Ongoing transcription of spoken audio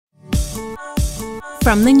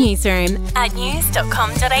From the newsroom at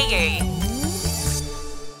news.com.au.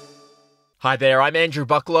 Hi there, I'm Andrew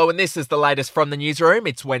Bucklow and this is the latest from the newsroom.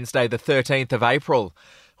 It's Wednesday the 13th of April.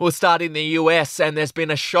 We'll start in the US and there's been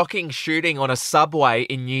a shocking shooting on a subway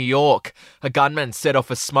in New York. A gunman set off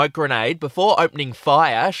a smoke grenade before opening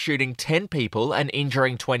fire, shooting 10 people and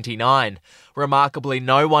injuring 29. Remarkably,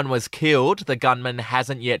 no one was killed. The gunman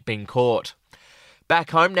hasn't yet been caught.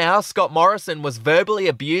 Back home now, Scott Morrison was verbally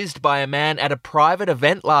abused by a man at a private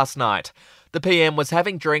event last night. The PM was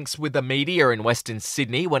having drinks with the media in Western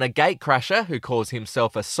Sydney when a gatecrasher, who calls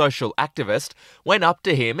himself a social activist, went up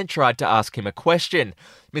to him and tried to ask him a question.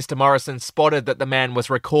 Mr. Morrison spotted that the man was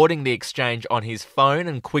recording the exchange on his phone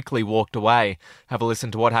and quickly walked away. Have a listen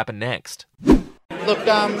to what happened next. Look,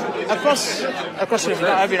 across the river,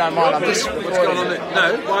 I hope you don't mind, I'm just recording. What's going on there?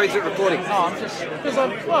 No, why is it recording?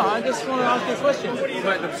 I just want to ask you a question. Mate,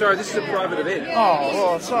 I'm sorry, this is a private event. Oh,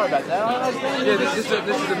 well, sorry about that. This is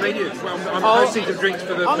the media. Well, I'm hosting some drinks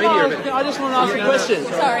for the media event. I just want to ask you a question.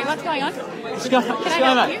 Sorry, what's going on?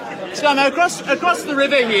 Mate, across the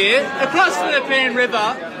river here, across the Nepean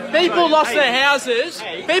River, people lost their houses,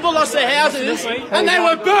 and they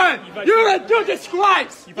were burnt. You're a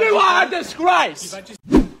disgrace. You are a disgrace.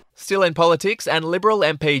 Still in politics, and Liberal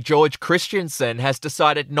MP George Christensen has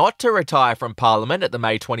decided not to retire from Parliament at the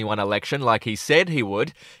May 21 election like he said he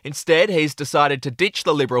would. Instead, he's decided to ditch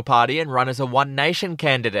the Liberal Party and run as a One Nation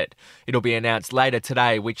candidate. It'll be announced later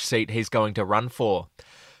today which seat he's going to run for.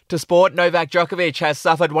 To sport, Novak Djokovic has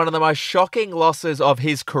suffered one of the most shocking losses of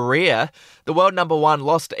his career. The world number one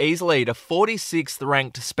lost easily to 46th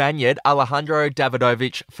ranked Spaniard Alejandro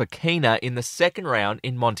Davidovich Fokina in the second round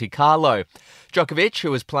in Monte Carlo. Djokovic,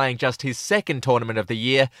 who was playing just his second tournament of the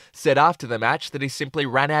year, said after the match that he simply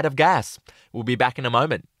ran out of gas. We'll be back in a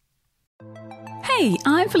moment. Hey,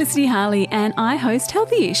 I'm Felicity Harley and I host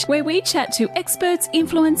Healthyish, where we chat to experts,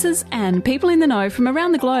 influencers and people in the know from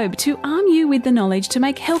around the globe to arm you with the knowledge to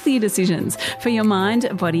make healthier decisions for your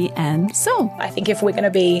mind, body and soul. I think if we're going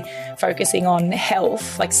to be focusing on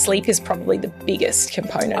health, like sleep is probably the biggest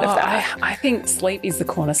component of that. I think sleep is the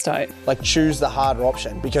cornerstone. Like, choose the harder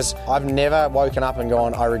option, because I've never woken up and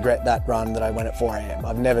gone, I regret that run that I went at 4 a.m.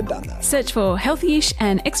 I've never done that. Search for Healthyish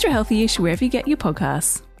and Extra Healthyish wherever you get your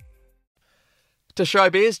podcasts. To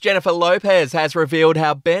showbiz, Jennifer Lopez has revealed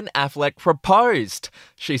how Ben Affleck proposed.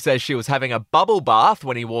 She says she was having a bubble bath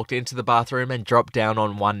when he walked into the bathroom and dropped down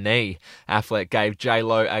on one knee. Affleck gave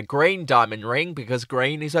J-Lo a green diamond ring because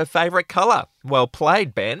green is her favourite colour. Well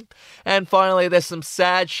played, Ben. And finally, there's some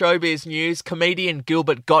sad showbiz news. Comedian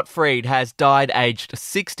Gilbert Gottfried has died aged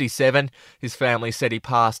 67. His family said he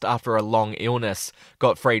passed after a long illness.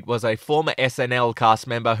 Gottfried was a former SNL cast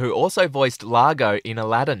member who also voiced Largo in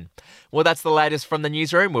Aladdin. Well, that's the latest from the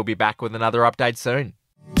newsroom. We'll be back with another update soon.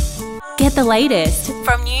 Get the latest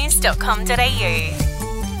from news.com.au.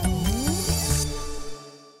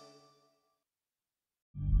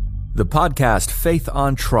 The podcast Faith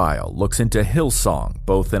on Trial looks into Hillsong,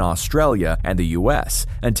 both in Australia and the US,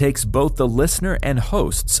 and takes both the listener and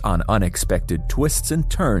hosts on unexpected twists and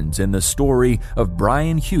turns in the story of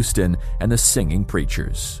Brian Houston and the Singing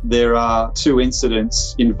Preachers. There are 2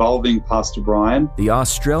 incidents involving Pastor Brian. The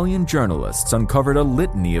Australian journalists uncovered a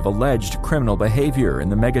litany of alleged criminal behavior in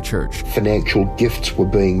the megachurch. Financial gifts were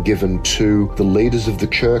being given to the leaders of the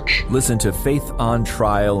church. Listen to Faith on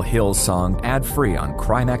Trial Hillsong ad-free on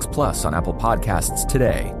Crimex Plus on Apple Podcasts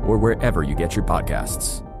today or wherever you get your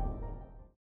podcasts.